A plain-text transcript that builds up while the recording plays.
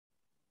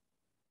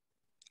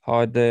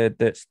Hi there,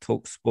 Let's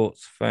Talk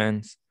Sports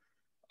fans.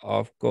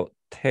 I've got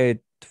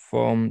Ted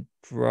from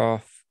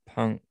Draft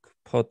Punk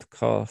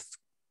Podcast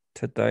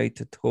today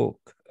to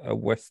talk a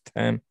West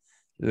Ham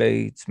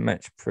Leeds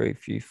match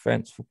preview.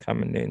 Thanks for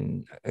coming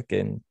in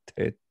again,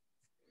 Ted.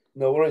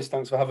 No worries.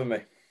 Thanks for having me.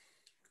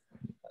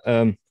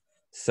 Um,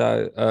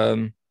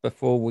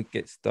 Before we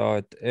get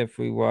started,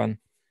 everyone,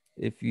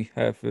 if you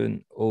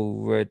haven't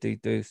already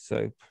do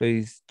so,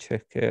 please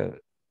check out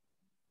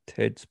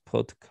Ted's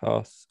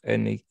podcast.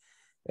 Any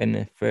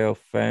NFL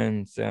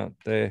fans out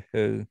there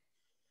who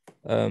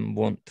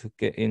want to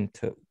get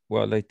into,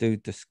 well, they do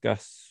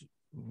discuss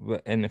the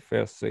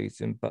NFL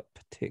season, but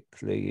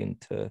particularly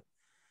into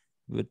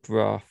the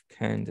draft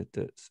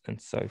candidates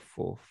and so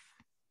forth.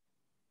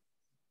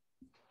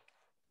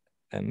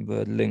 And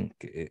the link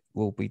it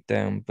will be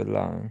down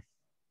below.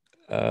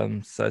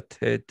 So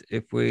Ted,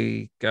 if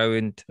we go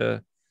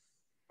into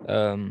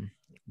the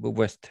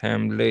West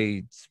Ham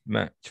Leeds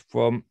match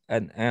from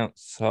an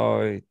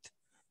outside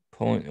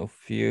point of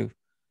view,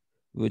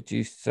 would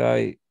you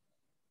say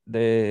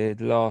their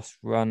last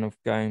run of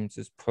games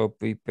has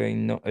probably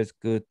been not as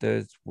good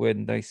as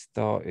when they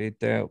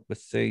started out the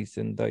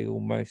season? They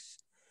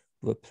almost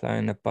were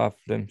playing above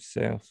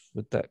themselves.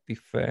 Would that be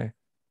fair?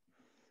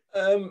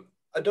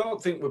 I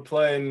don't think we're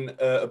playing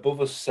above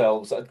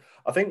ourselves.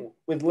 I think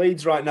with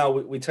Leeds right now,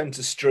 we tend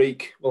to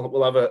streak.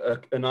 We'll have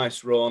a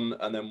nice run,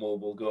 and then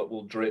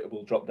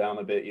we'll drop down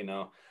a bit, you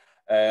know.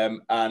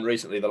 And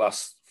recently, the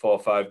last 4 or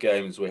 5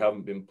 games, we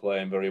haven't been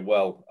playing very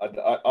well.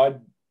 I'd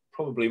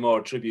probably more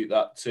attribute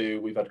that to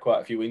we've had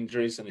quite a few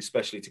injuries, and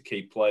especially to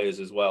key players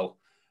as well.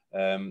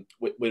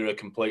 We're a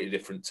completely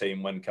different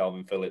team when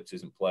Calvin Phillips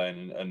isn't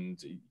playing,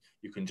 and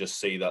you can just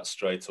see that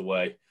straight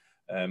away.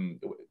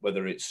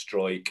 Whether it's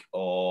Stroik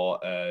or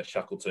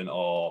Shackleton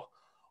or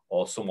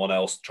someone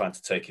else trying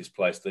to take his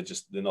place,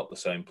 they're not the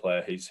same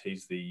player.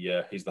 He's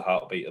the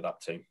heartbeat of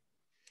that team.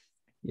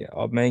 Yeah,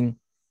 I mean,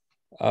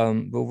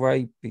 the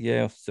way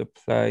Bielsa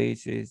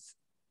plays is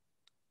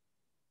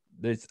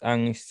there's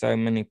only so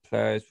many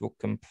players who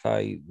can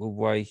play the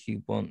way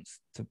he wants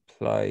to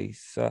play.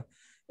 So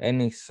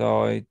any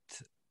side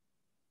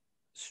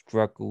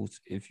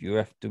struggles if you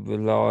have to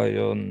rely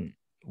on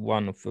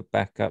one of the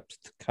backups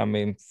to come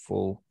in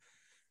for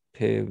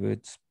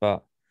periods.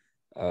 But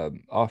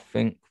I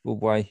think the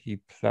way he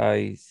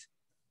plays,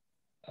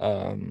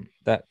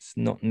 that's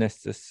not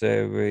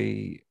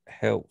necessarily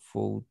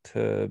helpful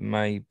to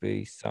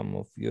maybe some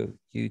of your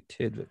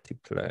utility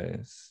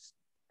players.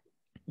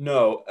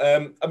 No,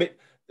 I mean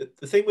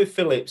the thing with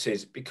Phillips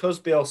is because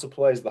Bielsa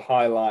plays the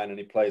high line and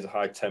he plays a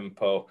high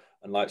tempo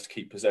and likes to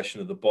keep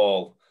possession of the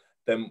ball,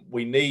 then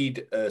we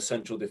need a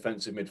central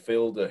defensive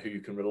midfielder who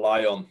you can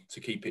rely on to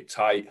keep it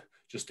tight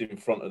just in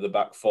front of the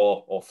back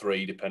 4 or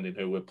 3, depending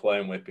who we're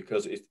playing with.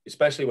 Because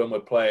especially when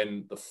we're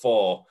playing the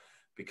 4,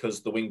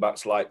 because the wing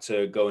backs like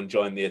to go and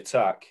join the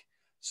attack.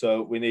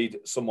 So we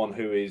need someone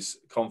who is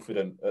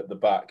confident at the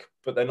back,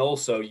 but then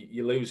also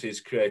you lose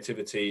his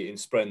creativity in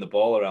spraying the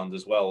ball around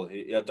as well.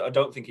 I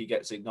don't think he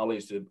gets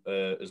acknowledged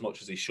as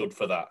much as he should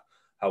for that,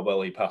 how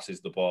well he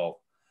passes the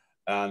ball.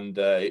 And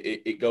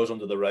it goes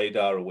under the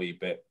radar a wee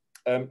bit.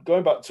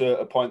 Going back to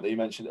a point that you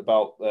mentioned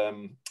about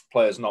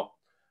players not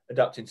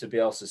adapting to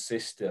Bielsa's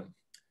system,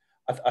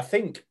 I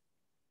think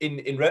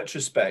in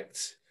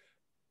retrospect,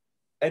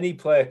 any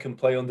player can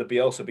play under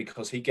Bielsa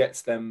because he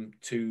gets them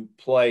to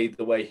play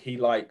the way he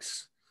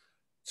likes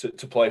to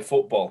play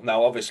football.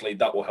 Now, obviously,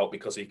 that will help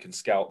because he can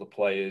scout the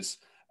players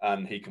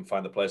and he can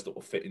find the players that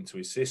will fit into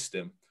his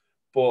system.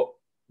 But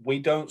we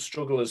don't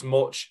struggle as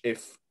much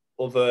if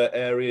other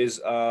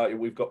areas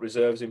we've got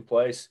reserves in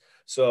place.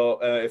 So,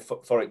 if,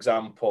 for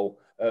example,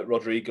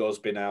 Rodrigo's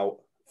been out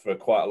for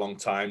quite a long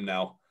time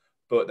now,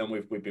 but then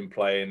we've been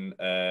playing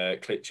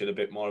Klitsch in a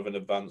bit more of an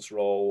advanced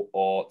role,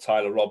 or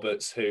Tyler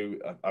Roberts, who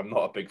I'm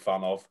not a big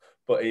fan of,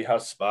 but he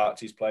has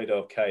sparked. He's played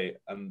okay,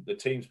 and the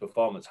team's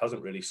performance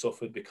hasn't really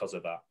suffered because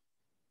of that.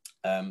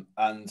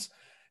 And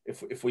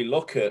if we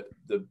look at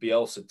the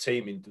Bielsa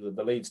team, in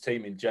the Leeds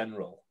team in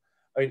general,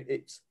 I mean,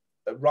 it's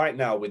right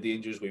now with the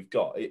injuries we've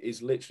got, it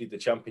is literally the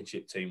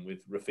Championship team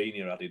with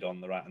Rafinha added on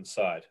the right hand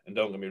side. And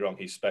don't get me wrong,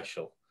 he's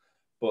special,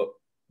 but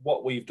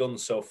what we've done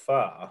so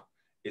far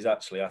is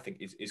actually, I think,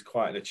 is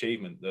quite an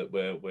achievement that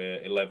we're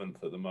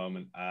 11th at the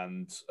moment,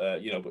 and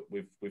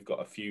we've got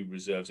a few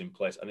reserves in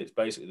place, and it's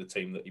basically the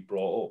team that he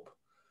brought up.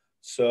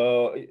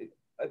 So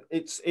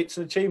it's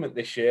an achievement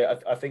this year.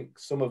 I think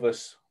some of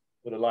us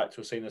would have liked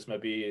to have seen us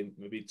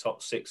maybe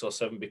top 6 or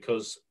 7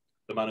 because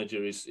the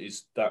manager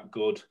is that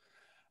good.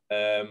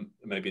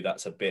 Maybe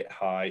that's a bit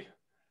high,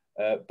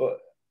 but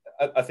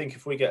I think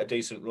if we get a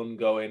decent run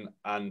going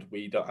and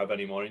we don't have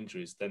any more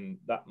injuries, then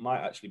that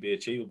might actually be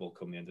achievable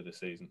come the end of the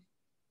season.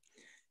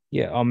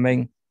 Yeah, I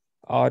mean,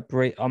 I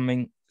agree. I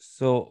mean,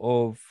 sort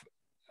of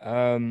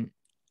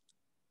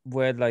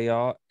where they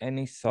are,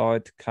 any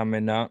side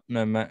coming up,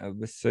 no matter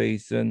the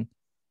season,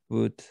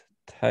 would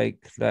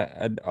take that.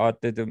 And I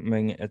didn't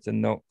mean it as a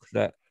knock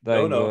that they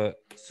No, no. were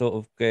sort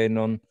of getting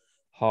on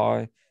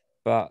high,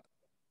 but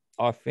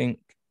I think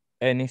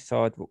any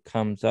side that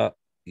comes up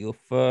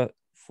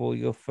for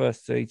your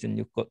first season,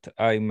 you've got to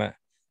aim at,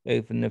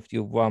 even if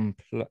you're one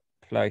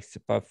place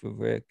above the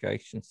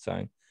relegation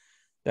zone.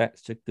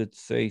 That's a good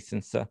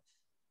season. So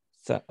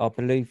I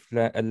believe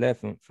they're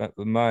 11th at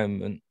the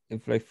moment.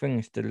 If they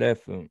finished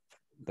 11th,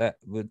 that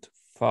would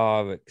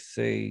far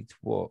exceed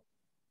what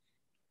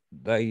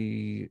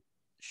they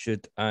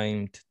should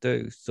aim to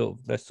do.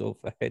 They're sort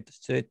of ahead of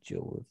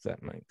schedule, if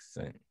that makes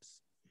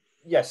sense.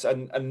 Yes,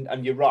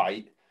 and you're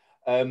right.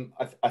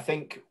 I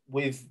think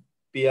with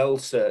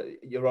Bielsa,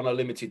 you're on a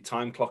limited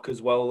time clock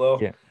as well, though.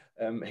 Yeah.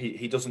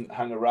 He doesn't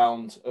hang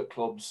around at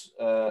clubs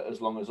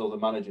as long as other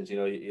managers. You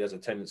know, he has a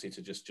tendency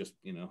to just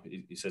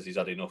he says he's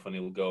had enough and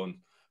he'll go and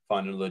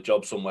find another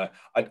job somewhere.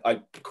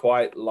 I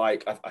quite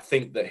like. I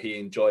think that he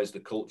enjoys the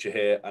culture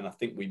here, and I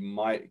think we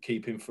might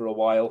keep him for a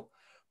while.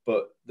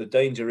 But the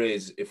danger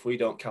is if we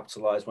don't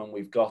capitalise when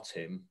we've got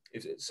him.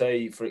 If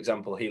say, for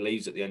example, he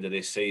leaves at the end of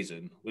this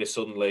season, we're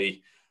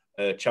suddenly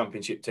a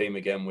championship team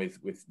again with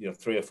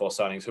 3 or 4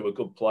 signings who are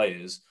good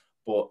players,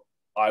 but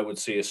I would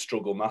see us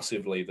struggle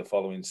massively the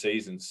following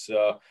season.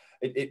 So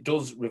it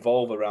does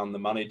revolve around the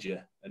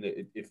manager, and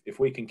if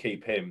we can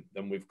keep him,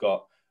 then we've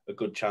got a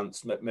good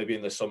chance. Maybe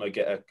in the summer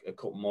get a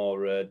couple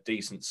more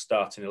decent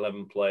starting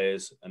 11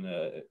 players and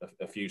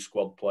a few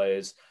squad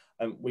players,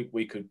 and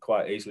we could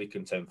quite easily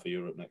contend for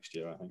Europe next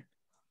year, I think.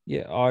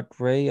 Yeah, I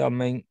agree. I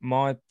mean,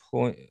 my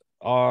point,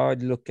 I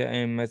look at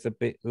him as a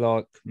bit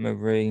like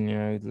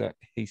Mourinho, that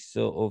he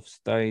sort of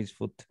stays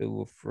for 2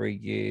 or 3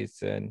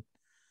 years and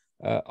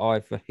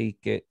either he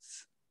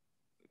gets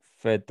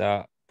fed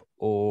up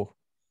or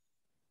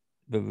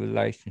the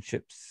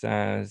relationship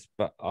sours.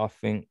 But I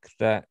think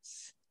I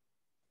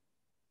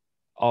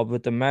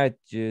would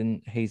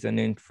imagine he's an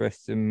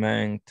interesting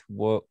man to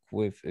work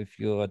with if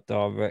you're a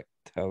director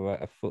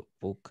at a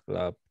football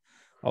club.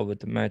 I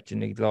would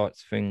imagine he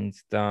likes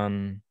things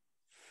done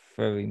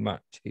very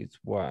much his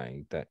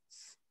way.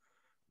 That's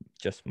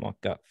just my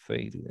gut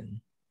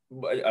feeling.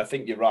 I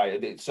think you're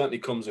right. It certainly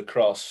comes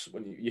across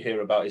when you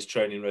hear about his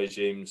training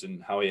regimes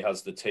and how he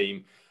has the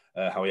team,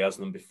 how he has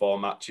them before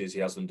matches, he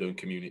has them doing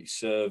community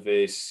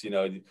service.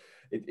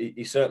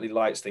 He certainly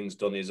likes things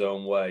done his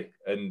own way.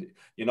 And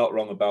you're not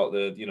wrong about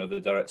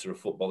the director of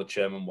football, the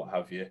chairman, what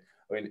have you.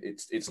 I mean,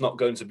 it's not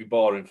going to be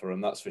boring for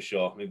him, that's for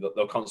sure. I mean,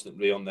 they'll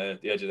constantly be on the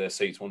edge of their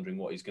seats wondering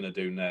what he's going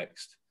to do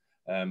next.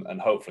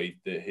 And hopefully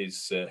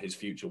his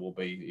future will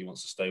be he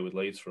wants to stay with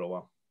Leeds for a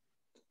while.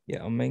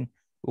 Yeah, I mean,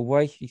 the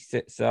way he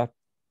sets up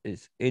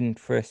is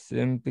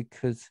interesting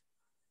because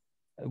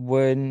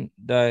when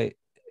they,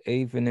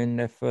 even in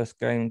their first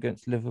game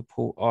against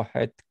Liverpool, I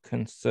had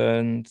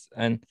concerns,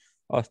 and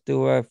I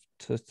still have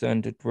to a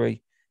certain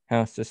degree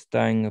how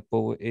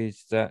sustainable it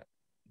is that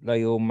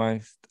they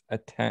almost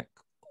attack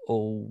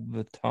all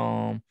the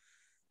time,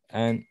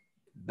 and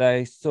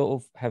they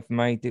sort of have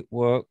made it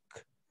work.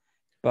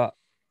 But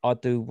I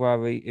do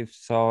worry if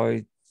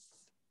sides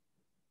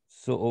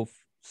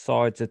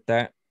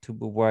adapt to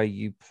the way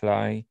you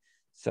play.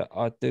 So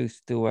I do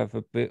still have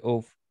a bit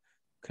of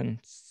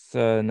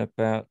concern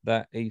about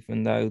that,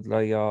 even though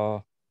they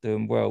are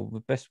doing well.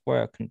 The best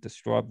way I can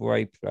describe the way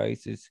he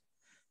plays is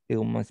he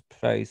almost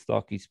plays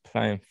like he's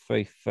playing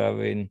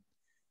FIFA in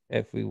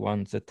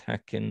everyone's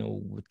attacking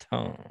all the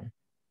time.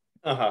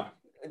 Uh-huh.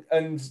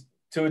 And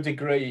to a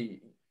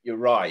degree, you're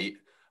right.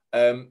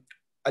 Um,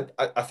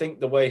 I think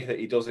the way that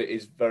he does it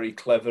is very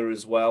clever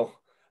as well.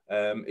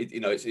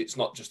 It's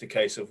not just a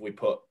case of we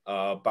put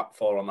our back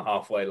four on the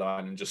halfway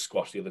line and just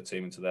squash the other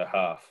team into their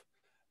half.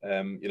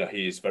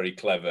 He is very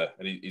clever,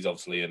 and he's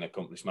obviously an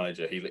accomplished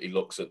manager. He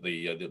looks at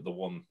the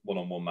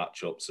one-on-one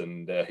matchups,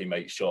 and he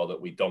makes sure that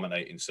we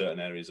dominate in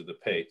certain areas of the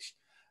pitch.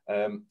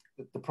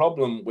 The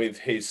problem with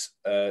his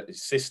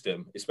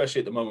system, especially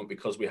at the moment,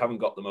 because we haven't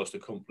got the most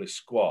accomplished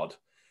squad,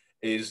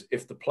 is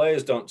if the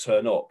players don't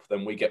turn up,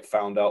 then we get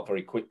found out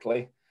very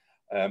quickly,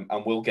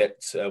 and we'll get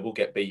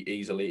beat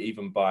easily,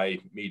 even by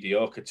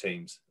mediocre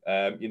teams.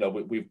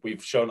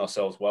 We've shown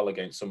ourselves well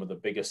against some of the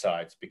bigger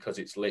sides because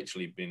it's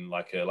literally been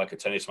like a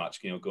tennis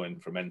match, going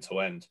from end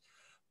to end.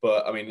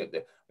 But I mean,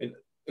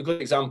 a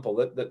good example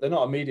that they're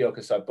not a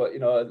mediocre side, but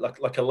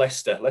like a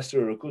Leicester.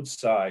 Leicester are a good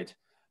side.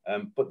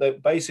 But they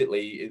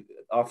basically,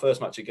 our first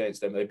match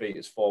against them, they beat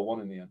us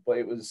 4-1 in the end. But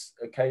it was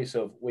a case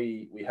of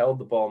we held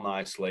the ball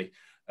nicely,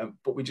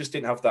 but we just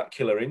didn't have that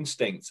killer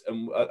instinct.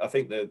 And I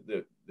think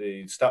the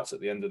stats at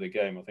the end of the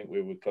game, I think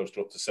we were close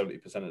to up to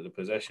 70% of the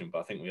possession, but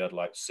I think we had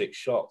like 6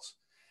 shots.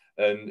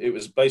 And it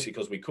was basically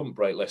because we couldn't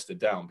break Leicester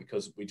down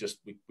because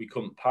we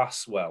couldn't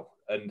pass well.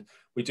 And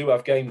we do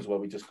have games where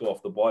we just go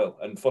off the boil.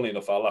 And funny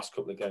enough, our last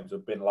couple of games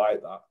have been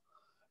like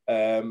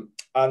that.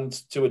 And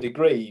to a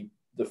degree,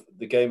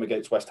 the game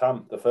against West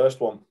Ham, the first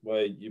one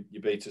where you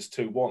beat us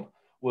 2-1,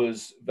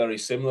 was very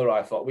similar.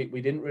 I thought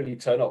we didn't really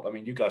turn up. I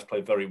mean, you guys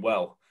played very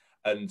well,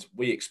 and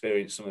we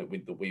experienced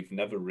something that we've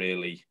never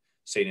really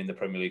seen in the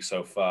Premier League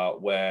so far,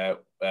 where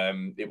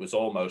it was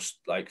almost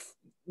like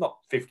not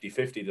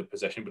 50-50 the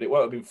possession, but it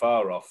won't have been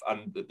far off.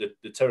 And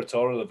the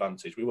territorial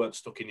advantage, we weren't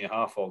stuck in your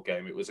half all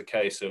game. It was a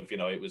case of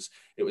it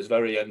was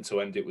very end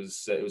to end. It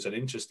was an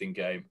interesting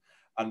game.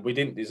 and we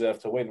didn't deserve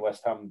to win.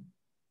 West Ham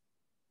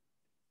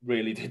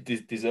really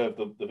did deserve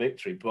the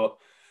victory, but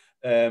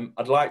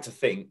I'd like to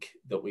think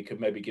that we could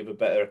maybe give a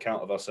better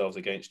account of ourselves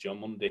against you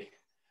on Monday.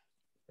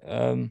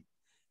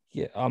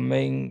 Yeah, I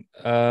mean,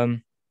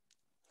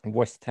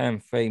 West Ham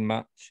fee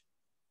match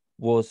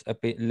was a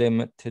bit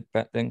limited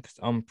back then because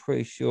I'm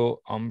pretty sure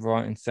I'm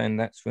right in saying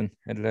that's when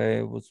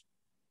Hilaire was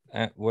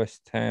at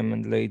West Ham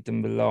and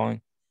leading the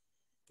line.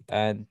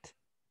 And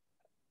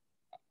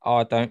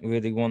I don't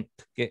really want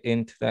to get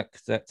into that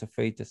because that's a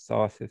very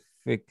decisive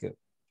figure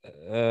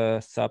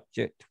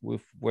subject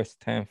with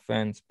West Ham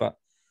fans. But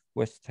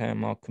West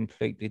Ham are a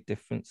completely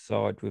different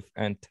side with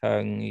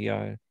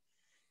Antonio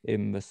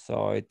in the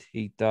side.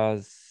 He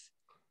does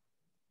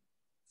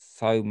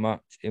so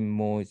much in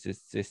Moyes'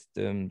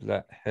 system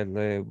that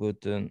Hilaire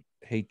wouldn't.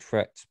 He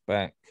tracks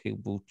back. He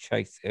will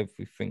chase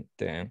everything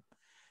down.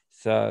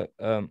 So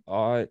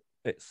I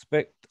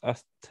expect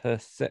us to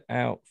set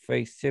out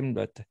very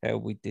similar to how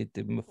we did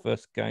in the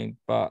first game,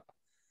 but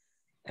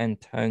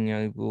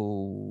Antonio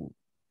will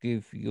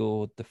give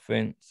your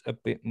defence a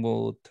bit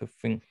more to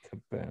think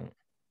about.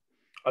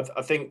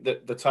 I think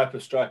that the type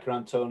of striker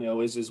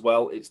Antonio is as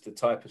well, it's the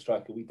type of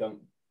striker we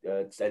don't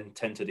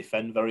tend to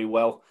defend very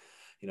well.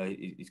 You know,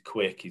 he's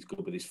quick, he's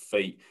good with his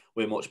feet.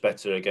 We're much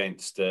better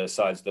against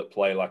sides that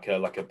play like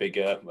a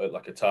bigger,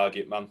 like a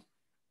target man.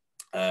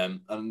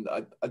 And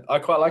I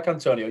quite like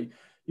Antonio.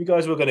 You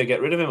guys were going to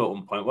get rid of him at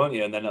one point, weren't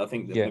you? And then I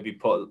think that maybe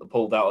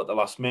pulled out at the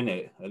last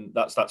minute, and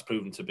that's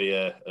proven to be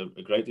a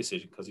great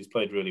decision because he's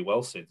played really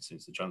well since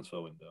the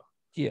transfer window.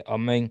 Yeah, I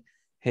mean,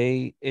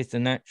 he is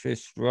an actual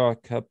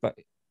striker, but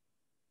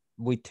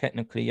we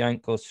technically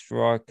ain't got a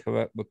striker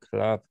at the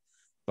club,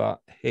 but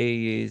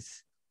he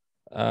is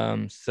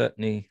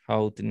certainly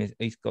holding it.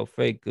 He's got a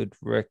very good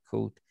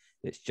record.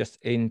 It's just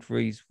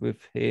injuries with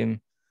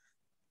him.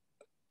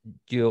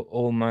 You're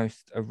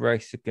almost a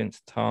race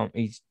against time.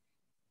 He's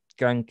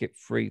going to get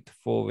 3 to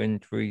 4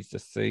 injuries a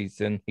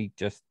season. He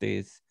just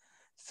is.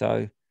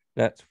 So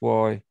that's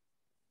why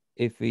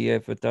if he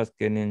ever does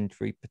get an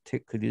injury,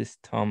 particularly this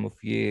time of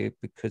year,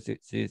 because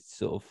it's his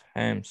sort of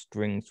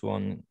hamstrings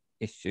one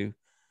issue,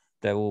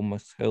 they're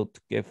almost held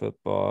together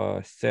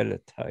by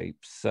sellotape.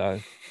 So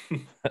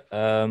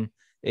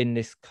in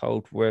this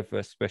cold weather,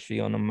 especially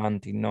on a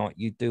Monday night,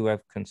 you do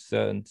have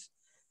concerns.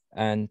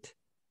 And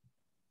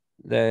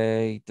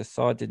they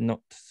decided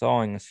not to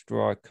sign a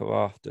striker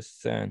after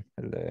San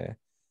Hilaire.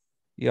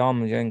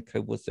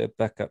 Yarmolenko was their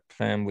backup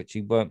plan, which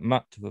he weren't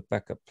much of a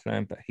backup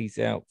plan, but he's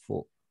out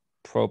for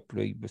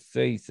probably the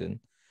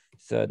season.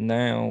 So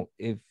now,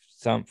 if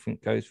something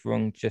goes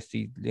wrong,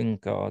 Jesse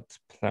Lingard's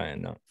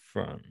playing up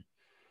front.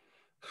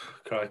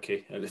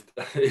 Crikey.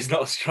 He's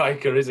not a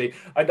striker, is he?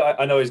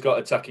 I know he's got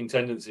attacking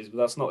tendencies, but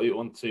that's not what you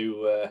want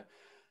to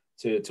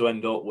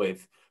end up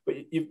with.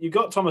 But you've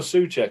got Thomas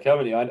Souček,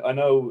 haven't you? I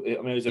know,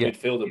 I mean, he's a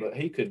midfielder, but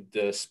he could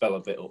spell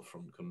a bit up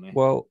front, couldn't he?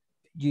 Well,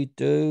 you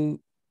do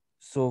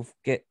sort of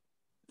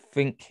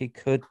think he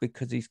could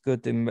because he's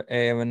good in the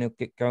air and he'll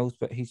get goals,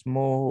 but he's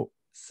more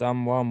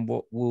someone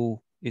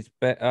is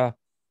better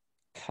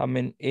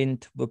coming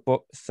into the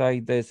box. Say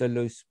there's a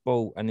loose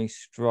ball and he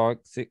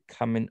strikes it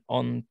coming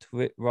onto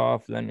it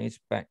rather than his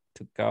back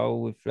to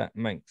goal, if that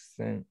makes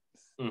sense.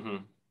 Mm-hmm.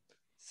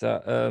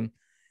 So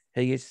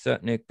he is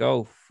certainly a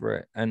goal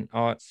threat, and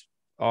I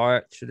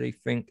actually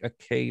think a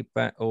key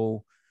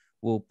battle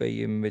will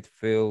be in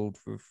midfield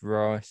with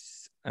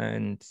Rice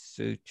and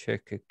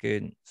Souček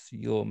against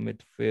your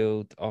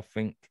midfield. I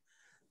think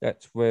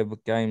that's where the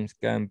game's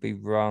going to be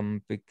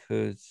run,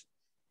 because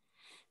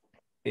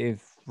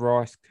if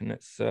Rice can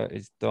assert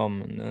his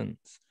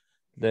dominance,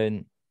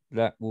 then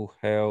that will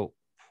help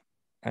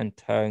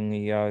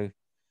Antonio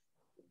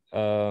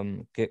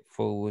get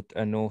forward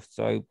and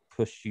also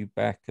push you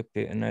back a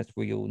bit. And as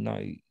we all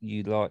know,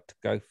 you like to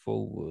go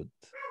forward.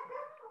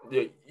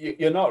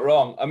 You're not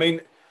wrong. I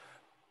mean,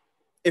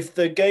 if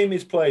the game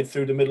is played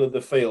through the middle of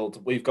the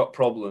field, we've got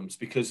problems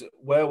because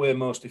where we're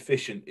most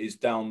efficient is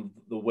down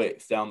the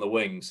width, down the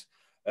wings.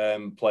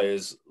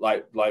 Players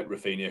like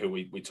Rafinha, who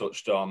we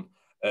touched on,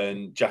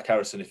 and Jack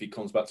Harrison, if he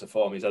comes back to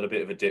form, he's had a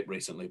bit of a dip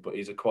recently, but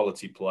he's a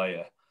quality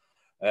player.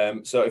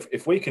 So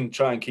if we can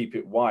try and keep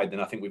it wide,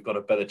 then I think we've got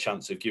a better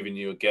chance of giving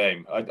you a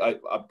game.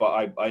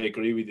 But I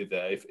agree with you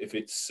there. If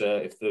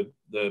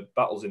the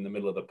battle's in the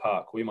middle of the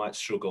park, we might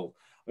struggle.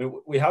 I mean,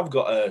 we have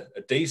got a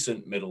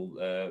decent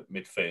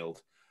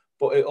midfield,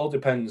 but it all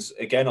depends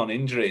again on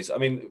injuries. I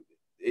mean,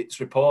 it's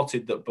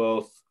reported that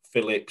both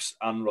Phillips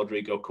and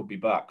Rodrigo could be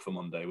back for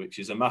Monday, which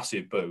is a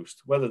massive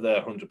boost. Whether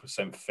they're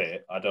 100%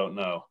 fit, I don't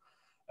know,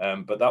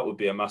 but that would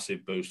be a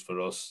massive boost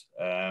for us.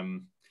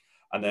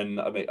 And then,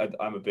 I mean,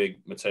 I'm a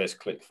big Mateus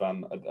Klick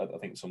fan. I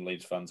think some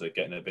Leeds fans are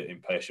getting a bit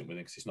impatient with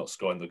him because he's not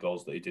scoring the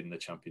goals that he did in the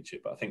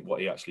Championship. But I think what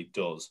he actually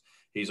does,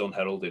 he's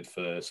unheralded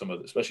for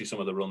especially some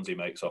of the runs he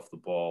makes off the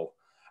ball,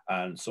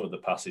 and some of the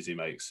passes he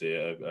makes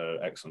are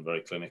excellent, very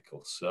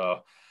clinical.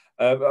 So,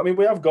 I mean,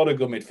 we have got a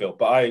good midfield,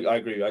 but I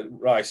agree.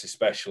 Rice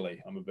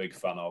especially, I'm a big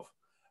fan of.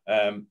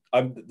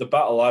 The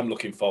battle I'm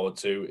looking forward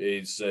to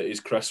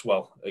is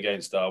Cresswell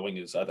against our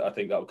wingers. I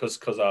think that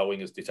because our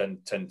wingers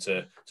tend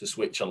to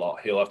switch a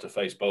lot, he'll have to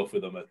face both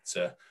of them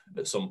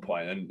at some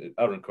point. And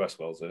Aaron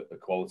Cresswell's a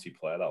quality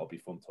player. That'll be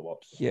fun to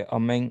watch. Yeah, I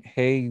mean,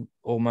 he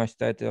almost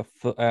had a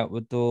foot out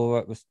the door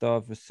at the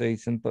start of the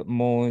season, but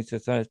Moyes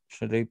has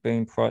actually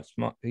been quite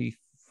smart. He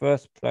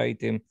first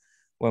played him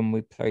when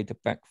we played a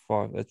back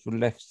five as the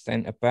left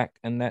centre back,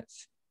 and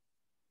that's,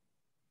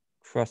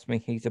 trust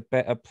me, he's a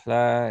better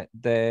player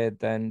there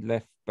than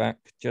left back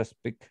just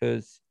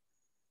because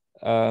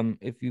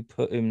if you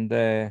put him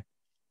there,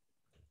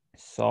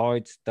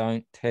 sides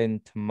don't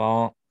tend to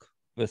mark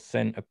the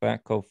centre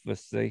back,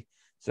 obviously.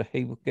 So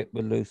he would get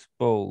the loose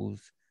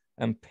balls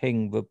and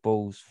ping the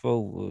balls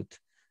forward.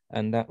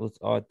 And that was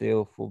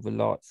ideal for the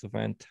likes of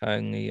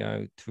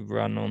Antonio to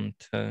run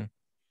onto.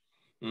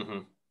 Mm-hmm.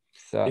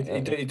 So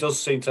He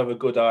does seem to have a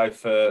good eye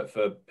for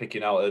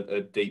picking out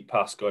a deep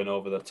pass going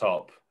over the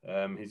top.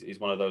 He's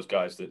one of those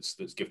guys that's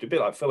gifted, a bit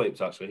like Phillips,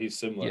 actually. He's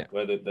similar, yeah,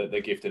 where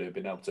they're gifted at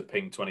being able to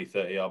ping 20,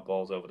 30-yard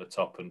balls over the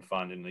top and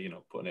finding,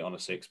 putting it on a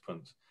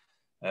sixpence.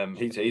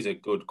 He's a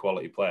good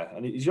quality player.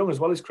 And he's young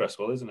as well as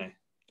Cresswell, isn't he?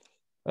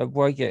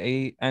 well, yeah,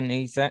 he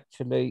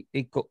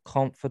got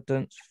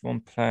confidence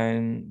from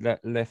playing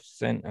that left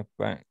centre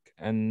back,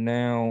 and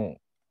now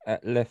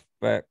at left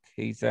back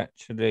he's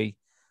actually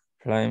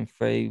playing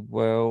very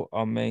well.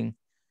 I mean,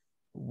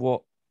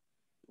 what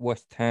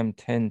West Ham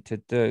tend to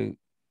do,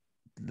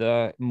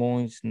 the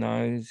Moyes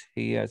knows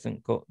he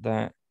hasn't got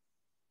that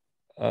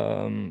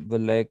the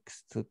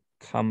legs to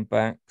come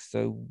back.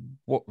 So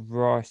what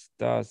Rice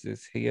does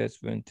is he has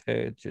the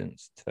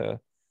intelligence to,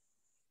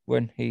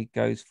 when he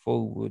goes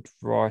forward,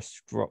 Rice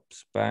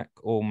drops back,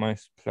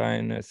 almost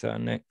playing as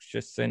an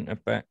extra centre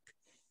back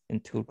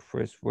until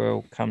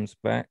Criswell comes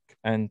back,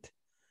 and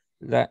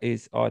that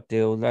is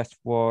ideal. That's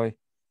why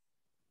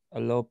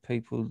a lot of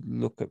people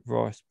look at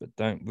Rice but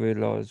don't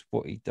realise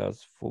what he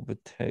does for the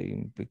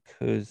team,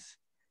 because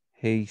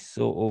he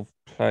sort of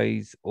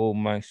plays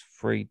almost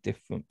three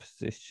different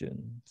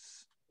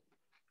positions.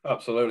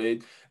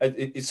 Absolutely.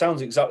 It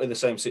sounds exactly the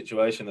same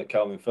situation that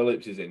Calvin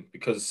Phillips is in,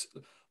 because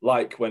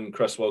like when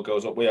Cresswell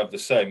goes up, we have the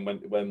same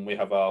when we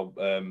have our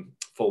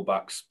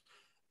fullbacks,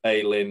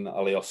 Aylin,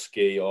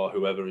 Alioski, or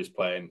whoever is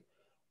playing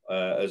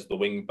as the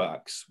wing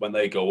backs. When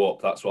they go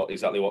up, that's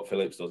exactly what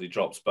Phillips does. He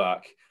drops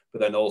back, but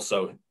then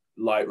also,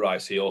 like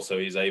Rice, he also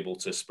is able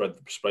to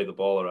spray the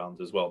ball around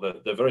as well.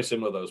 They're very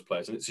similar, those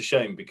players, and it's a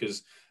shame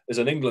because as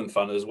an England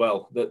fan as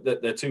well,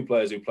 they're two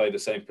players who play the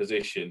same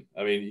position.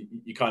 I mean,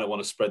 you kind of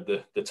want to spread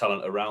the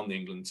talent around the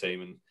England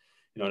team, and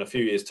in a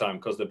few years' time,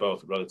 because they're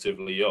both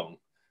relatively young,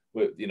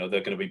 they're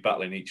going to be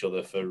battling each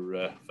other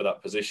for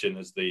that position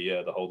as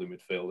the holding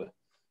midfielder.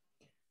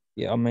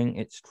 Yeah, I mean,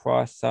 it's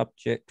try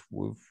subject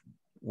with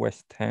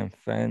West Ham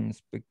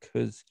fans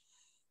because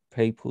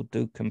people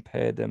do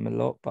compare them a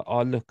lot, but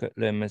I look at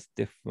them as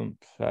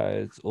different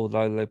players.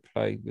 Although they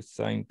play the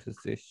same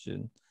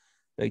position,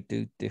 they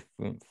do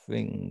different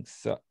things.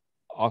 So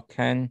I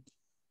can,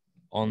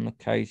 on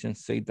occasion,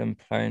 see them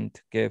playing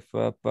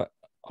together, but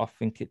I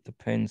think it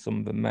depends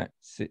on the match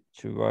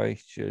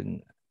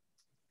situation,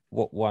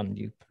 what one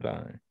you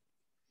play.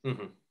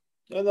 Mm-hmm.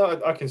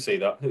 No, I can see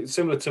that. It's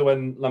similar to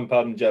when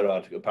Lampard and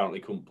Gerrard apparently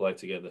couldn't play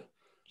together.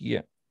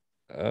 Yeah.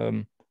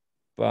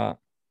 But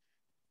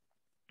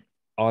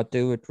I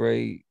do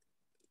agree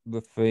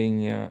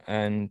Rafinha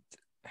and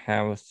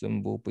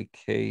Harrison will be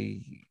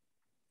key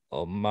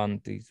on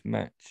Monday's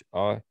match.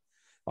 I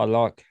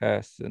like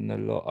Harrison a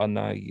lot. I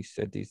know you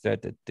said he's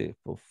had a dip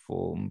of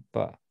form,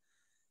 but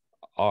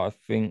I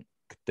think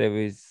there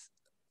is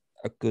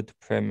a good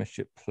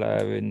Premiership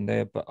player in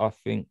there. But I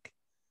think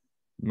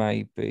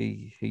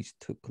maybe he's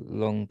took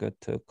longer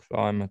to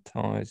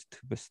acclimatise to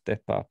the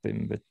step up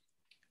in the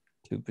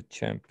to the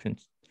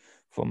champions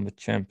from the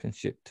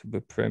Championship to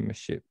the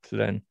Premiership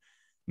than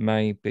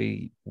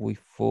maybe we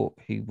thought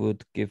he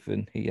would,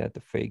 given he had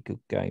a very good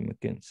game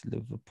against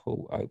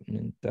Liverpool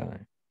opening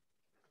day.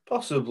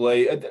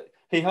 Possibly,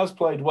 he has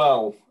played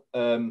well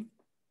on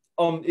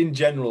in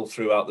general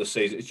throughout the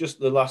season. It's just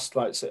the last,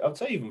 like I'd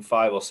say, even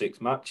 5 or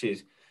 6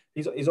 matches.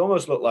 He's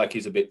almost looked like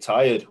he's a bit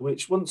tired,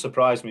 which wouldn't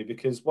surprise me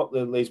because what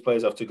the Leeds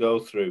players have to go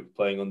through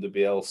playing under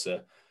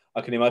Bielsa,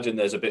 I can imagine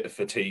there's a bit of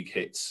fatigue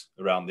hits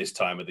around this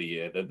time of the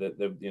year.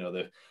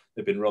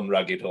 They've been run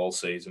ragged all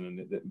season,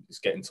 and it's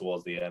getting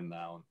towards the end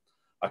now. And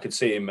I could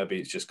see him. Maybe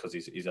it's just because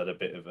he's had a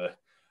bit of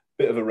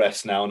a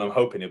rest now, and I'm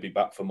hoping he'll be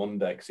back for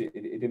Monday because he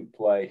didn't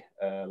play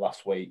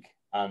last week,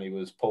 and he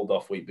was pulled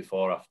off week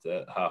before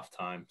after half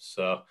time.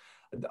 So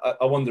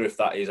I wonder if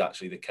that is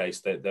actually the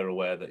case. They're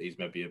aware that he's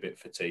maybe a bit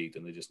fatigued,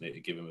 and they just need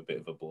to give him a bit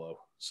of a blow.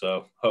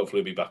 So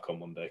hopefully he'll be back on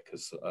Monday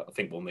because I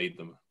think we'll need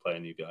them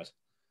playing you guys.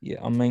 Yeah,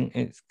 I mean,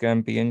 it's going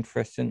to be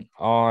interesting.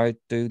 I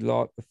do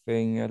like the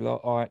thing a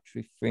lot. I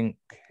actually think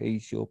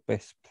he's your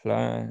best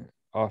player.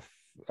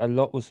 A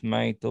lot was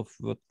made of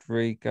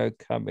Rodrigo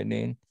coming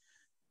in,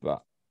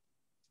 but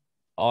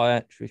I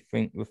actually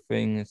think the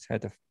thing has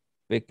had a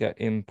bigger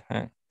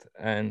impact,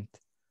 and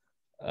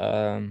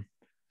um,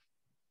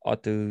 I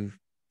do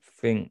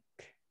think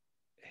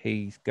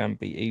he's going to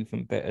be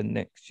even better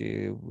next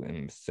year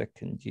in the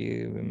second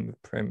year in the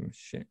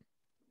Premiership.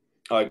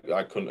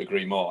 I couldn't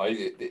agree more.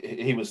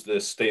 He was the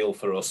steal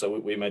for us. So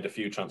we made a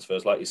few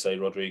transfers, like you say.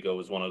 Rodrigo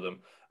was one of them,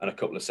 and a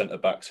couple of centre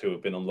backs who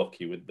have been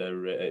unlucky with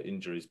their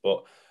injuries.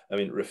 But I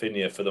mean,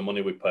 Rafinha, for the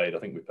money we paid, I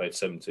think we paid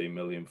 17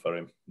 million for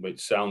him,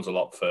 which sounds a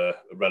lot for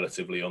a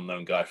relatively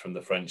unknown guy from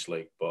the French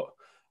league. But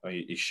I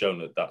mean, he's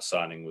shown that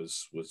signing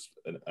was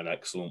an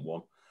excellent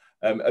one.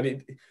 I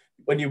mean,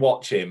 when you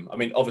watch him, I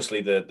mean,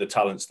 obviously the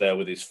talent's there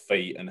with his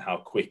feet and how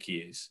quick he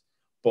is,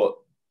 but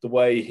the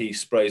way he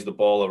sprays the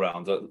ball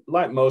around,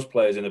 like most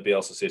players in a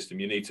Bielsa system,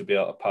 you need to be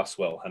able to pass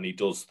well, and he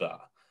does that.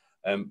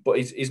 But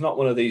he's not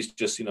one of these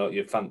just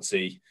your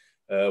fancy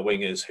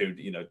wingers who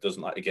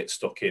doesn't like to get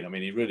stuck in. I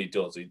mean, he really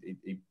does.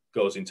 He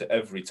goes into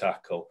every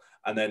tackle,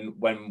 and then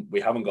when we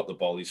haven't got the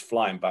ball, he's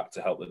flying back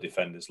to help the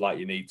defenders, like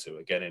you need to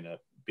again in a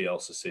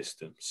Bielsa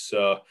system.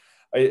 So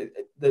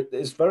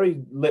there's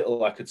very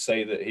little I could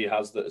say that he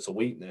has that it's a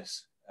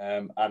weakness.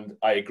 And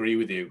I agree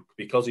with you,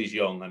 because he's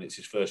young and it's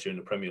his first year in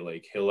the Premier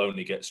League, he'll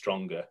only get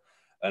stronger.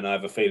 And I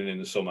have a feeling in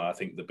the summer, I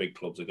think the big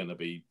clubs are going to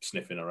be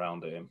sniffing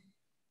around at him.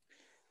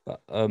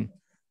 But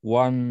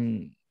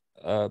one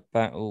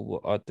battle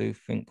what I do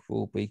think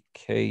will be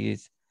key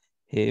is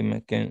him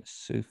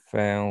against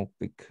Soufal,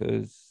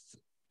 because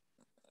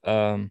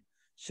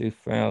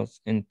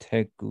Soufal's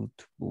integral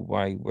to the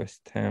way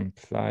West Ham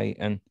play,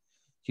 and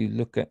you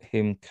look at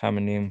him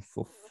coming in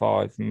for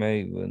 5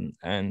 million,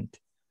 and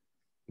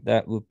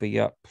that would be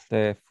up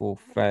there for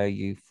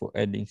value for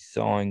any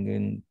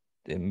signing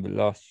in the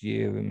last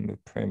year in the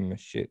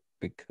Premiership,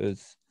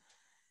 because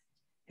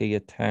he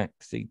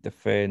attacks, he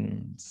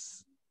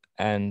defends,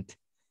 and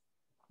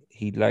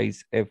he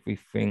lays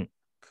everything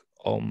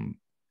on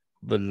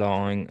the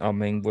line. I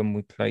mean, when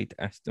we played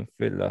Aston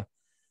Villa,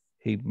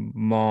 he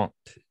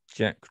marked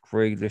Jack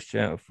Grealish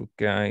out of the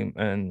game,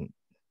 and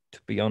to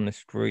be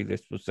honest,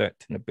 Grealish was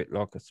acting a bit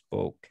like a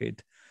spoiled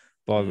kid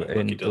by the Like he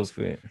end does. of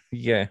it.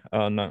 Yeah,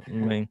 I know. I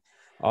mean,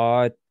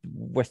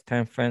 West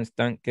Ham fans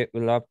don't get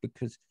the love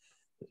because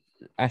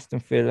Aston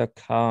Villa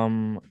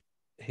come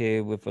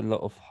here with a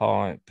lot of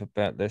hype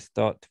about their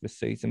start to the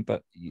season,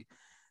 but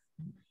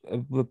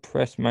the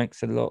press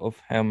makes a lot of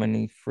how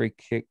many free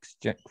kicks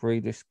Jack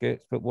Grealish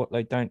gets, but what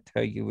they don't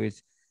tell you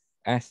is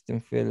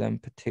Aston Villa,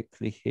 and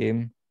particularly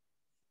him,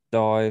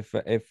 dive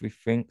at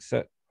everything.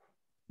 So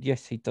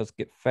yes, he does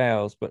get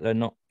fouls, but they're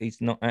not.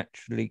 He's not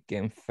actually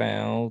getting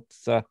fouled.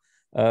 So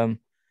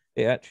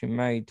it actually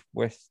made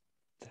West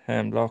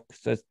Ham, like I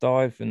says,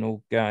 diving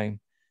all game,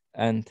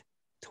 and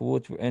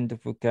towards the end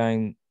of the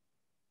game,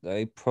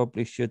 they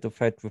probably should have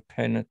had the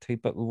penalty.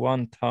 But the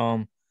one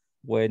time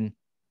when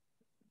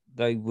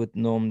they would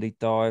normally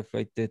dive,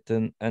 they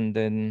didn't, and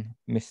then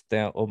missed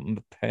out on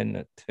the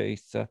penalty.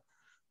 So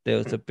there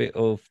was a bit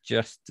of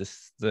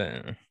justice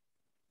there.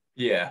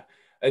 Yeah.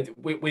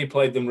 We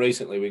played them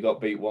recently. We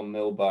got beat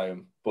 1-0 by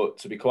them. But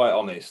to be quite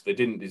honest, they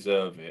didn't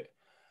deserve it.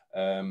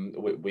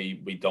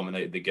 We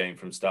dominated the game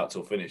from start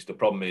till finish. The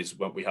problem is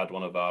when we had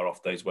one of our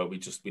off days where we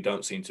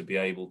don't seem to be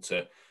able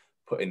to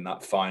put in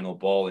that final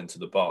ball into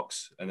the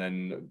box, and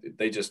then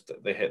they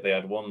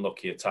had one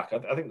lucky attack.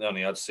 I think they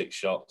only had 6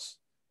 shots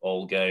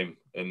all game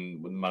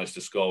and managed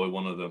to score with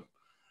one of them.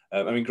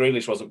 I mean,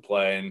 Grealish wasn't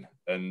playing,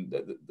 and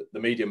the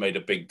media made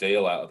a big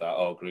deal out of that.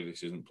 Oh,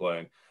 Grealish isn't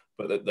playing,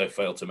 but they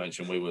failed to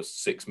mention we were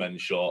 6 men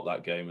short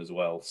that game as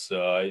well.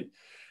 So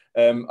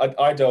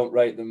I don't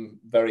rate them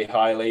very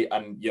highly,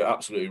 and you're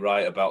absolutely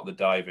right about the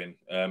diving,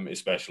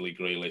 especially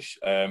Grealish.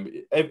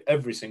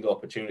 Every single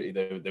opportunity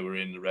they were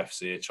in, the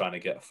refs here trying to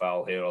get a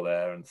foul here or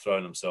there and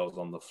throwing themselves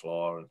on the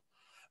floor.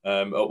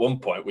 And at one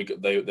point,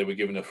 they were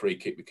given a free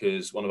kick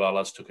because one of our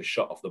lads took a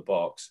shot off the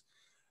box,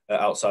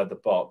 outside the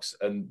box,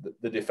 and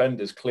the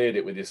defenders cleared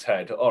it with his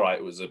head. All right,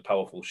 it was a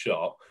powerful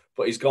shot,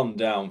 but he's gone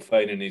down,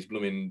 feigning he's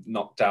blooming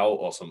knocked out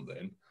or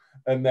something.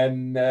 And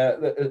then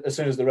as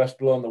soon as the ref's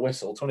blown the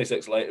whistle,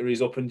 26 later,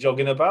 he's up and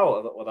jogging about.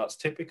 I thought, well, that's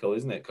typical,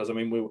 isn't it? Because I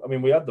mean,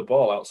 we had the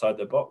ball outside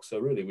the box, so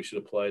really we should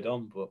have played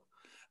on. But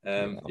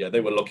Yeah.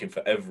 they were looking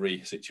for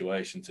every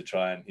situation to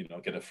try and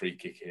get a free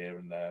kick here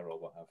and there or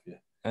what have you.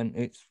 And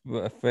it's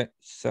affect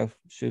so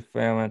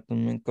Sheffield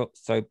and got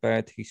so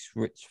bad he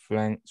switched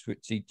flanks,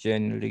 which he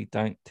generally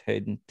don't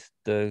tend to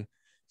do.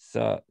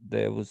 So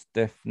there was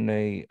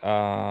definitely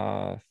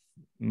a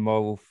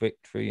moral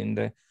victory in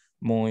there.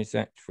 Moyes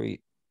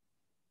actually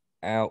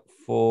out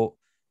for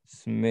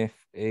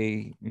Smith.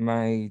 He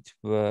made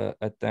the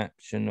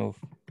adaptation of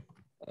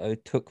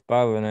took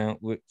Bowen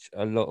out, which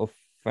a lot of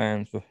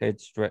fans were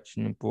head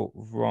stretching, and brought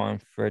Ryan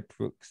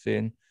Fredericks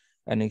in,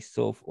 and he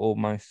sort of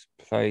almost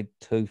played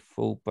 2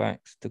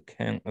 fullbacks to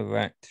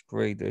counteract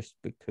Grealish,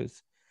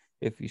 because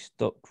if you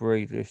stop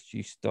Grealish,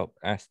 you stop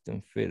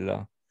Aston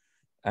Villa,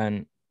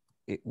 and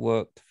it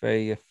worked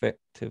very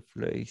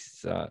effectively.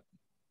 So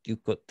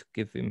you've got to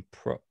give him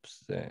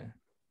props there.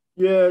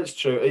 Yeah, it's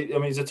true. I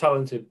mean, he's a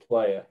talented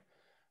player.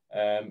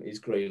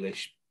 He's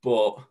Grealish,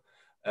 but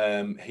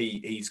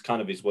he's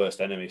kind of his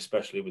worst enemy,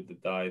 especially with the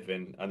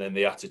diving and then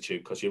the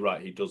attitude. Because you're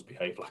right, he does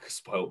behave like a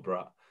spoilt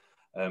brat.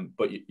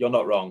 But you're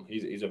not wrong.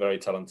 He's a very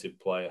talented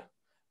player.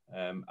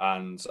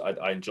 And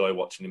I enjoy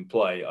watching him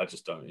play. I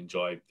just don't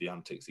enjoy the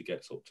antics he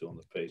gets up to on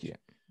the pitch. Yeah.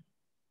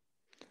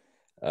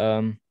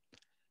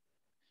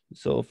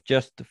 Sort of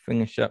just to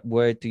finish up,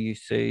 where do you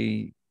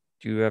see?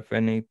 Do you have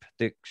any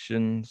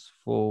predictions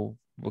for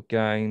the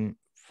game?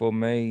 For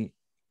me,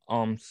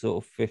 I'm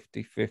sort of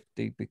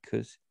 50-50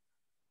 because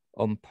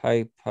on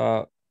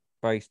paper,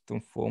 based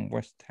on form,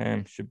 West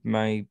Ham should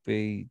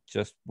maybe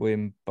just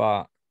win,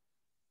 but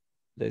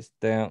there's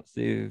doubts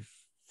if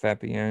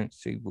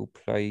Fabianski will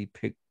play. He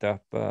picked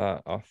up,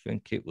 I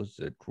think it was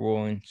a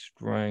groin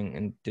strain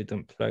and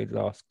didn't play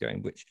last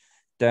game, which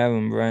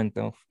Darren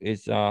Randolph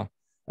is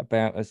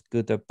about as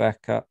good a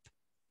backup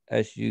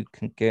as you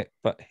can get,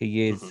 but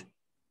he is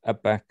a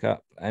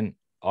backup, and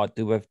I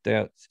do have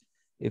doubts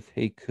if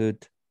he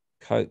could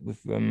cope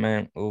with the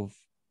amount of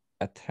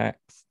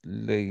attacks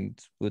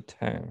Leeds would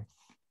have.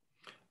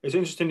 It's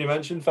interesting you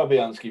mentioned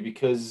Fabianski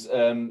because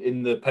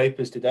in the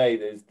papers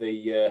today,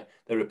 they're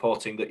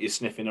reporting that you're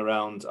sniffing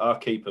around our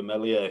keeper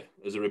Melier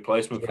as a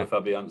replacement for Yeah,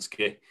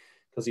 Fabianski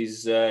because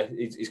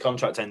his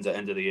contract ends at the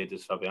end of the year,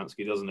 does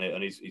Fabianski, doesn't it?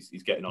 And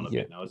he's getting on a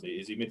yeah. bit now, is he?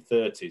 Is he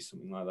mid-30s,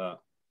 something like that?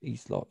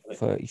 He's like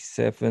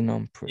 37,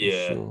 I'm pretty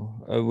Yeah.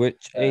 sure.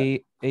 Which Uh,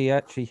 he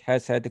actually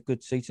has had a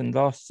good season.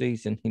 Last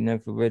season, he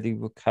never really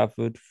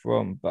recovered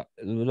from, but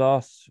the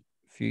last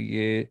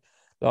few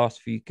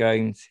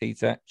games,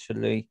 he's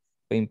actually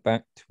been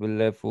back to a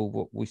level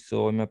what we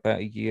saw him about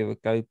a year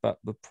ago. But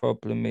the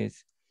problem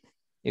is,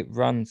 it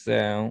runs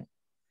out.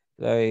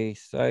 They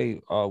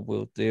say, "Oh,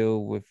 we'll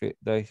deal with it."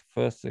 They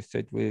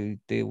said we'll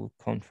deal with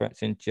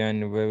contracts in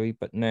January,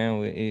 but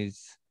now it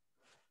is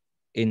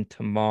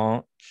into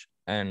March,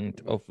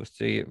 and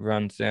obviously it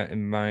runs out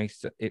in May.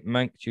 So it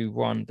makes you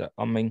wonder.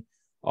 I mean,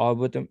 I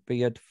wouldn't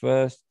be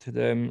adverse to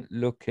them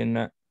looking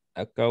at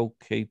a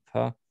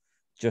goalkeeper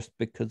just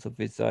because of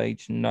his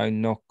age. No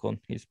knock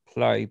on his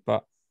play,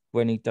 but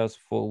when he does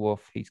fall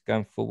off, he's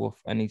going to fall off,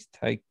 and he's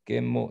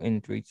taking more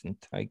injuries and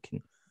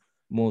taking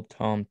more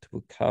time to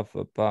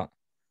recover. But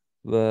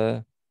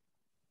the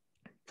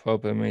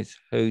problem is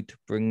who to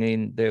bring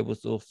in. There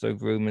was also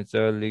rumours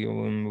earlier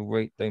in the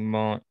week they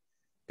might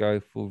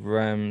go for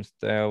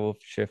Ramsdale of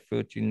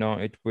Sheffield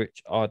United,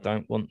 which I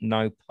don't want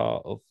no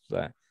part of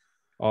that.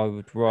 I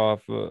would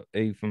rather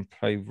even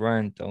play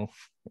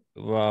Randolph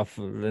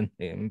rather than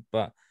him,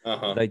 but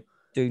uh-huh. they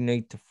do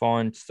need to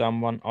find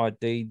someone,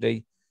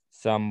 ideally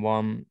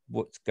someone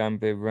what's going to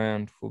be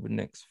around for the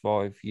next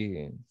 5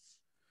 years.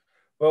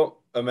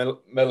 Well,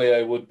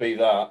 Melier would be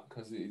that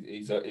because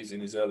he's in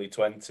his early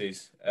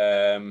 20s.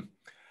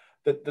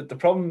 The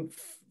problem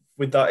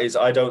with that is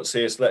I don't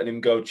see us letting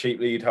him go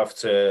cheaply. You'd have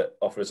to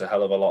offer us a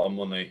hell of a lot of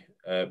money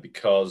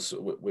because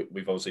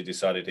we've obviously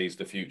decided he's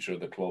the future of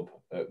the club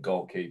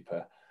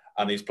goalkeeper,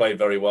 and he's played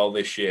very well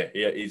this year.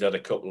 He's had a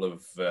couple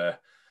of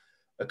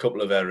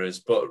errors,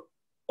 but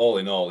all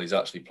in all, he's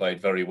actually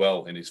played very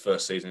well in his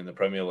first season in the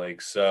Premier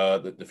League. So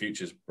the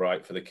future's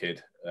bright for the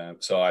kid.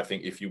 So I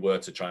think if you were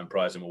to try and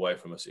prize him away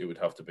from us, it would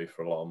have to be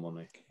for a lot of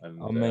money,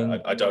 and I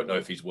mean, I don't know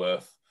if he's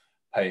worth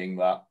paying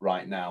that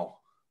right now.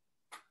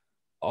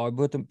 I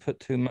wouldn't put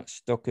too much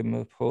stock in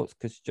reports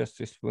because just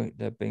this week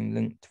they've been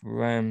linked to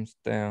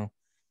Ramsdale,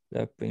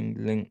 they've been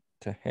linked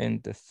to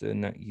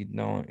Henderson at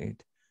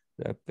United,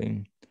 they've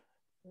been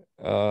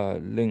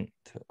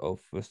linked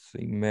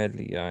obviously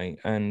Melier,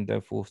 and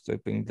they've also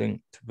been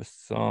linked to the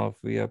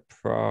Slavia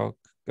Prague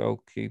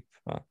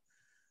goalkeeper,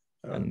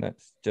 and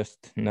that's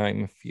just to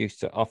name a few.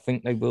 So I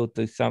think they will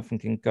do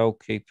something in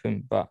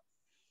goalkeeping, but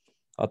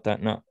I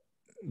don't know.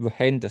 The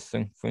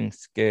Henderson thing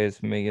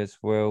scares me as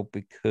well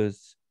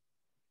because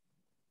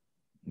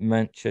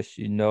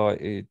Manchester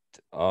United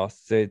are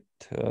said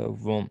to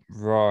want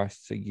Rice.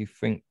 So you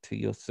think to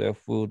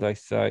yourself, will they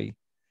say,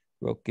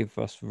 well, give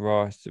us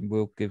Rice and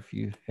we'll give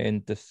you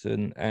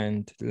Henderson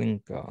and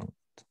Lingard?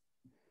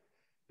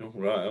 Oh,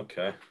 right.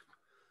 Okay.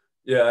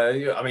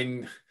 Yeah. I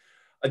mean,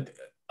 I,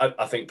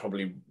 I think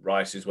probably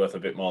Rice is worth a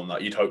bit more than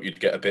that. You'd hope you'd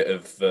get a bit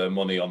of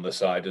money on the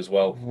side as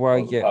well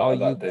Well, as a yeah, part oh, of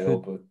you that deal,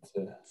 could but you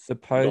don't want to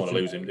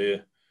supposedly lose him, do you?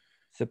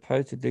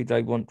 supposedly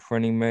they want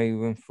 20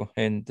 million for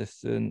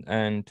Henderson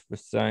and the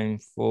same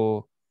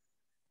for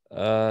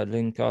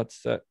Lingard.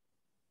 So I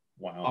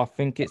Wow,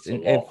 think it's that's a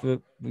lot.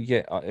 inevitable.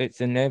 Yeah,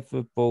 it's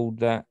inevitable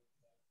that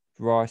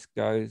Rice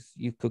goes.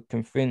 You could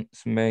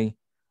convince me.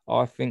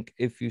 I think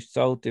if you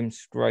sold him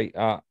straight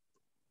up,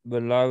 the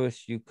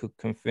lowest you could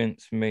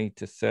convince me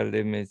to sell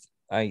him is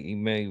 80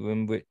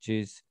 million, which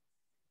is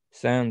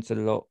sounds a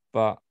lot,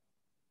 but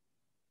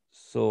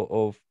sort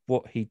of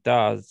what he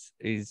does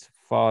is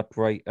far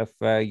greater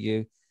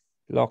value.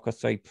 Like I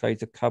say,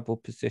 plays a couple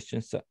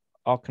positions that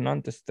I can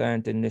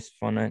understand in this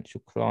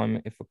financial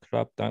climate if a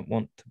club don't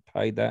want to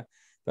pay that.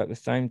 But at the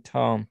same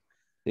time,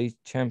 these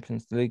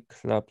Champions League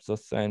clubs are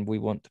saying we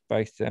want to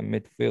base their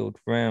midfield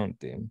round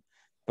him,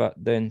 but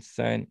then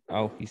saying,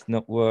 oh, he's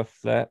not worth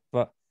that.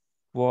 But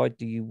why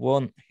do you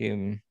want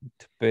him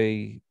to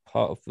be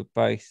part of the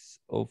base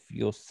of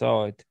your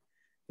side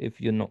if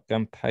you're not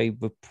going to pay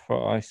the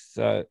price.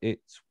 So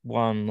it's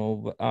one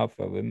or the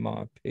other, in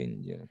my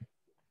opinion.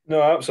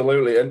 No,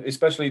 absolutely. And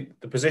especially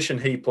the position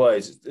he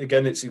plays.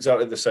 Again, it's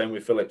exactly the same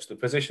with Phillips. The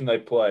position they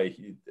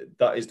play,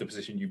 that is the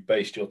position you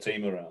based your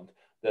team around.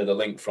 They're the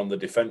link from the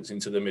defence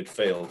into the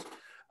midfield.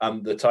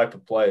 And the type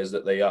of players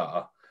that they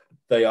are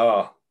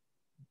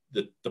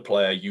the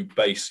player you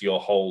base your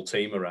whole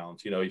team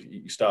around. You know,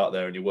 you start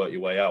there and you work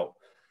your way out.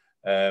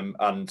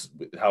 And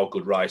how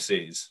good Rice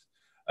is,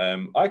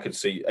 I could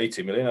see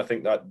 80 million. I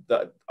think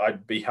that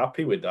I'd be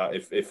happy with that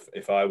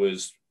if I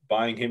was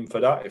buying him for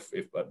that. If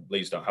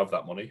Leeds don't have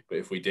that money, but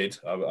if we did,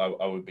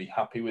 I would be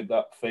happy with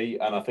that fee.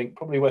 And I think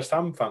probably West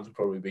Ham fans would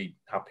probably be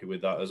happy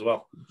with that as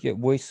well. Yeah,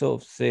 we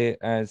sort of see it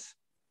as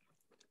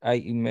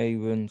 80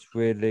 million's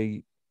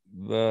really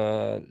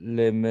the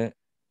limit.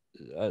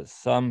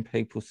 Some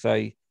people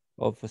say,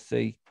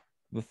 obviously,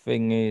 the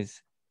thing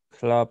is,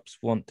 clubs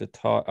want to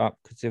tie up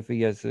because if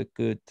he has a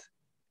good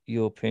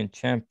European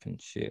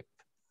Championship,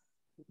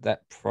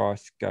 that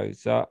price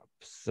goes up.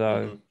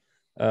 So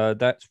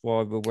that's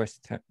why the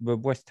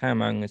West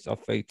Ham owners, I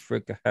think,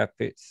 trigger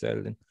happy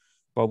selling.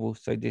 But I will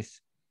say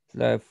this: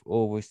 Lav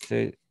always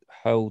said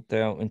hold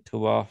out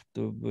until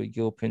after the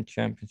European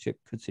Championship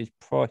because his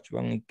price will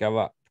only go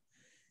up.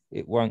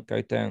 It won't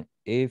go down.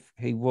 If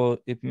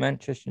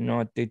Manchester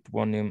United did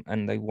want him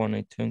and they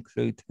wanted to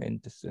include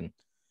Henderson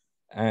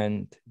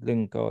and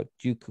Lingard,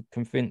 you could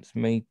convince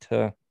me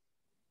to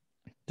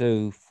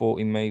do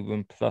 40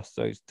 million plus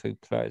those two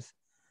players.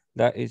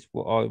 That is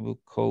what I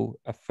would call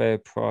a fair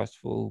price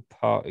for all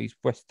parties.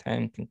 West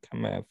Ham can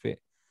come out of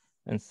it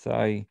and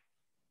say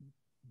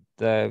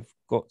they've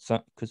got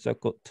some because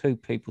they've got two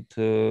people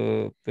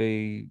to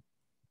be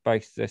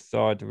based their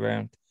side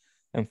around,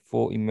 and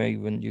 40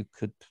 million you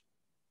could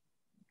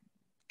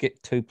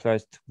get two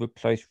players to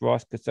replace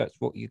Rice because that's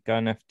what you're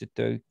going to have to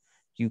do.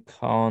 You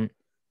can't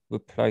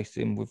replace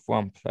him with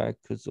one player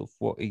because of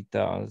what he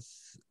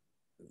does.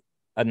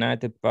 An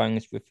added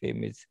bonus with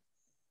him is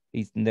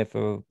he's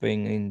never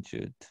been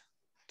injured.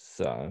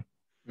 So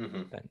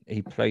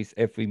he plays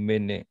every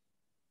minute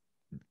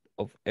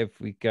of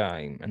every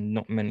game, and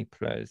not many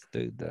players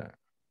do that.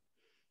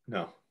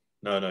 No,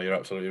 you're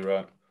absolutely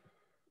right.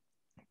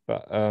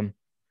 But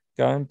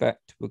going back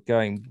to the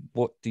game,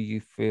 what do you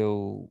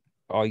feel?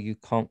 Are you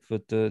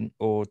confident,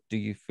 or do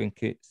you think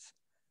it's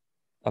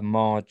a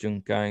margin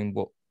game?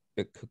 What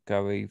it could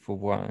go either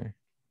way.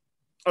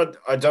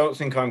 I don't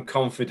think I'm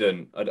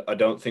confident. I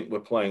don't think we're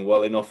playing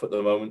well enough at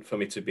the moment for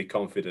me to be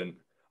confident.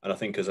 And I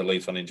think as a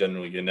Leeds fan in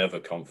general, you're never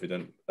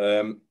confident.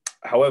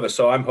 However,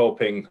 so I'm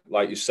hoping,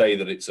 like you say,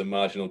 that it's a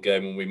marginal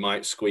game and we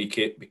might squeak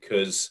it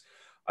because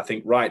I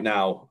think right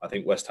now, I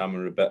think West Ham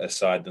are a better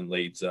side than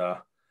Leeds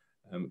are.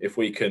 If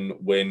we can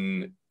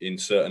win in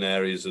certain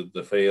areas of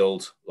the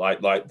field,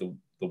 like the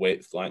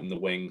width, like in the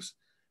wings,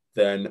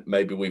 then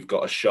maybe we've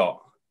got a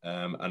shot.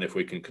 And if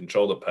we can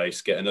control the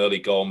pace, get an early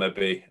goal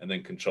maybe, and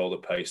then control the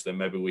pace, then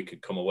maybe we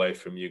could come away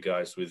from you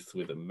guys with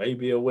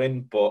maybe a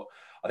win. But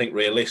I think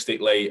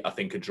realistically, I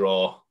think a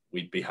draw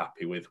we'd be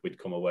happy with. We'd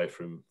come away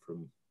from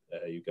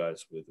you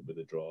guys with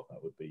a draw.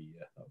 That would be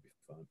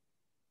fine.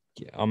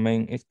 Yeah, I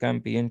mean it's going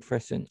to be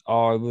interesting.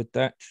 I would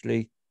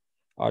actually,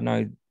 I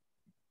know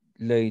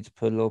Leeds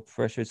put a lot of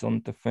pressures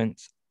on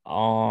defence.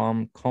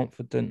 I'm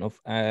confident of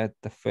our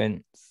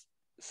defence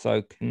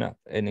soaking up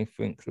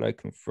anything they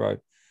can throw.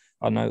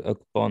 I know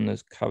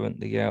Ogbonna's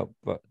currently out,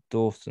 but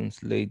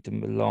Dawson's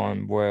leading the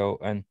line well,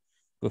 and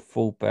the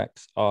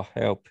fullbacks are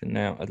helping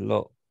out a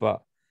lot.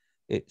 But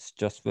it's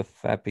just the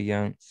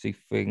Fabianski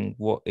thing.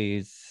 What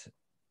is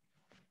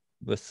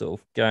the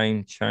sort of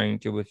game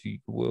changer, if you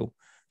will?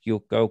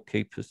 Your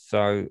goalkeeper's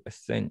so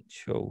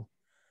essential.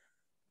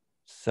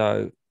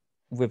 So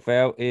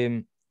without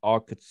him, I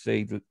could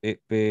see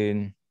it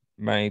being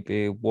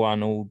maybe a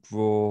 1-1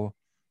 draw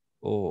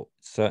or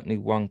certainly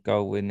one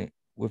goal in it.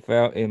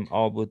 Without him,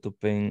 I would have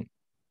been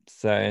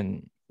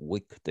saying we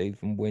could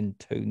even win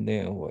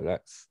 2-0.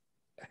 That's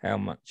how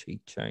much he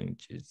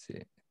changes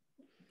it.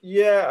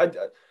 Yeah,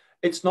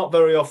 it's not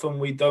very often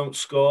we don't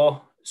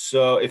score.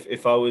 So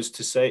if I was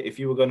to say if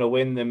you were going to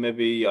win, then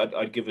maybe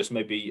I'd give us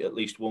maybe at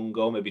least one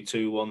goal, maybe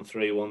 2-1,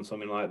 3-1,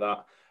 something like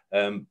that.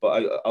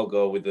 But I'll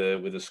go with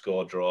a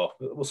score draw.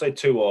 We'll say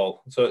 2-2.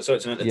 So it's an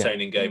Yeah.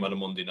 entertaining game on a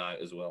Monday night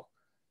as well.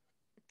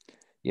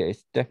 Yeah,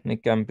 it's definitely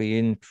going to be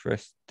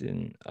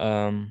interesting.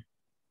 I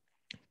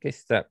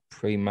guess that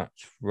pretty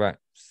much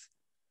wraps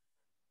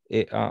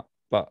it up.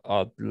 But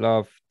I'd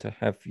love to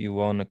have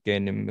you on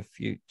again in the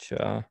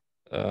future.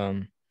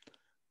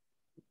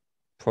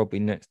 Probably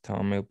next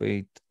time it'll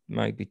be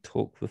maybe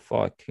talk the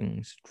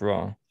Vikings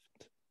draft.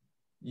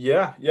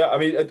 Yeah. I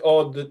mean,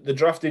 or the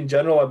draft in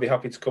general, I'd be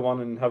happy to come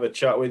on and have a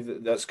chat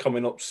with. That's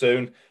coming up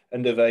soon,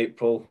 end of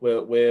April.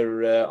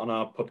 We're on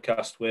our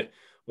podcast. We're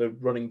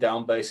running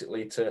down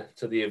basically to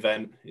the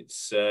event.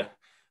 It's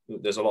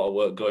there's a lot of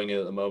work going in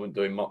at the moment,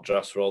 doing mock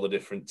drafts for all the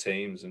different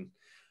teams and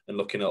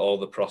looking at all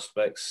the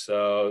prospects.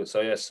 So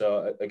yeah.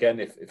 So again,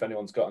 if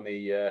anyone's got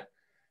any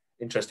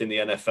interest in the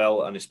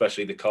NFL and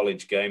especially the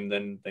college game,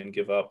 then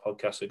give our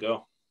podcast a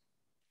go.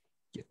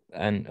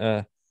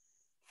 And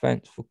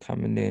thanks for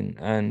coming in.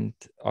 And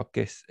I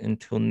guess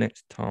until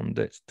next time,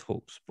 let's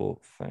talk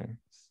sport, fan.